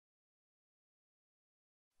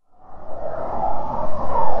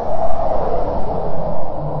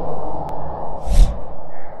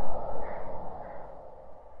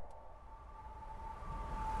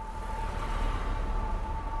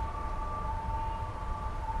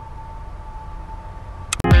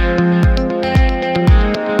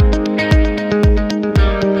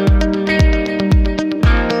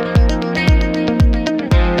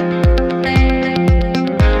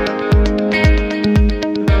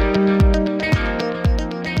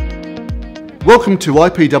Welcome to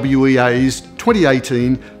IPWEA's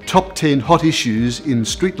 2018 Top 10 Hot Issues in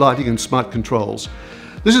Street Lighting and Smart Controls.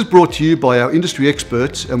 This is brought to you by our industry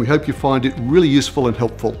experts, and we hope you find it really useful and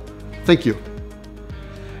helpful. Thank you.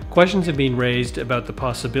 Questions have been raised about the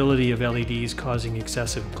possibility of LEDs causing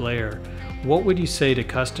excessive glare. What would you say to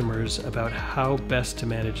customers about how best to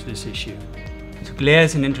manage this issue? So glare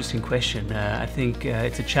is an interesting question. I think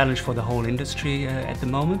it's a challenge for the whole industry at the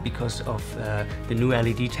moment because of the new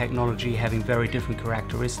LED technology having very different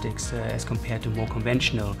characteristics as compared to more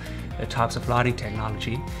conventional types of lighting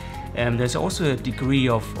technology. There's also a degree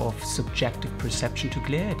of subjective perception to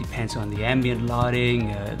glare. It depends on the ambient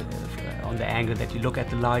lighting, on the angle that you look at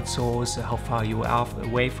the light source, how far you are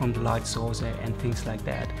away from the light source, and things like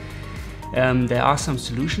that. There are some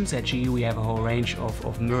solutions. At GE we have a whole range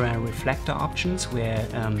of mirror and reflector options where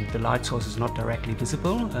the light source is not directly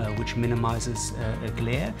visible, which minimizes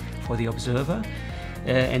glare for the observer.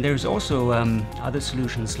 And there's also other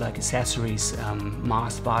solutions like accessories,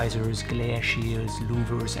 mask visors, glare shields,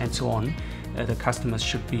 louvers, and so on. The customers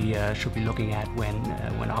should be looking at when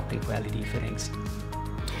opting for LED fittings.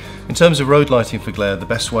 In terms of road lighting for glare, the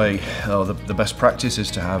best way, or the best practice is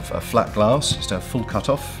to have a flat glass, is to have full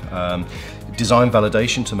cut-off, design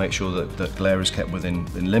validation to make sure that glare is kept within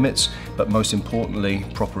limits, but most importantly,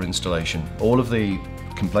 proper installation. All of the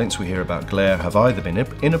complaints we hear about glare have either been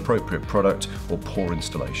inappropriate product or poor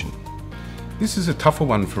installation. This is a tougher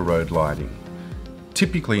one for road lighting.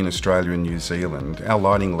 Typically in Australia and New Zealand, our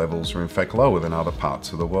lighting levels are in fact lower than other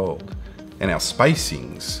parts of the world, and our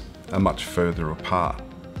spacings are much further apart.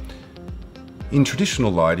 In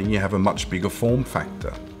traditional lighting, you have a much bigger form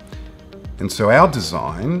factor. And so our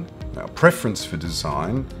design, our preference for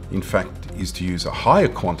design, in fact, is to use a higher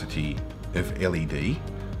quantity of LED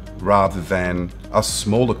rather than a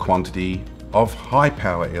smaller quantity of high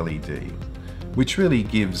power LED, which really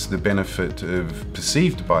gives the benefit of,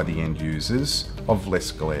 perceived by the end users, of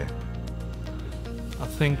less glare. I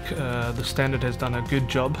think the standard has done a good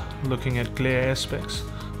job looking at glare aspects.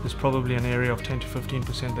 There's probably an area of 10 to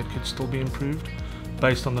 15% that could still be improved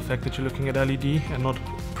based on the fact that you're looking at LED and not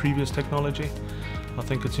previous technology. I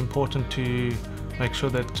think it's important to make sure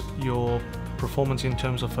that your performance in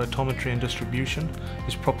terms of photometry and distribution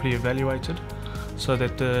is properly evaluated so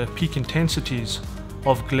that the peak intensities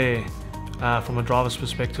of glare from a driver's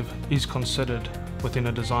perspective is considered within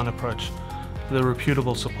a design approach. The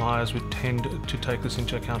reputable suppliers would tend to take this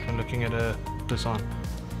into account when looking at a design.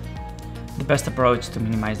 The best approach to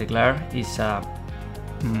minimize the glare is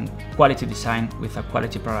quality design with a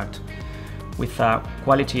quality product. With a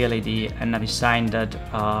quality LED and a design that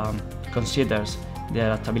considers the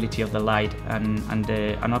adaptability of the light and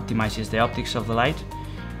optimizes the optics of the light,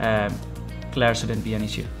 glare shouldn't be an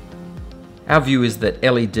issue. Our view is that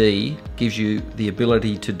LED gives you the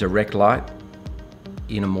ability to direct light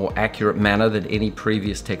in a more accurate manner than any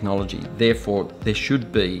previous technology. Therefore, there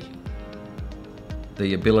should be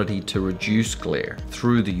the ability to reduce glare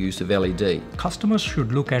through the use of LED. Customers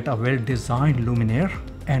should look at a well-designed luminaire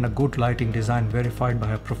and a good lighting design verified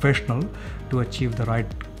by a professional to achieve the right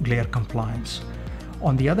glare compliance.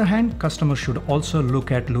 On the other hand, customers should also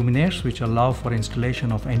look at luminaires which allow for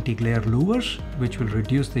installation of anti-glare louvers, which will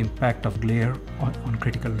reduce the impact of glare on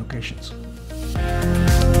critical locations.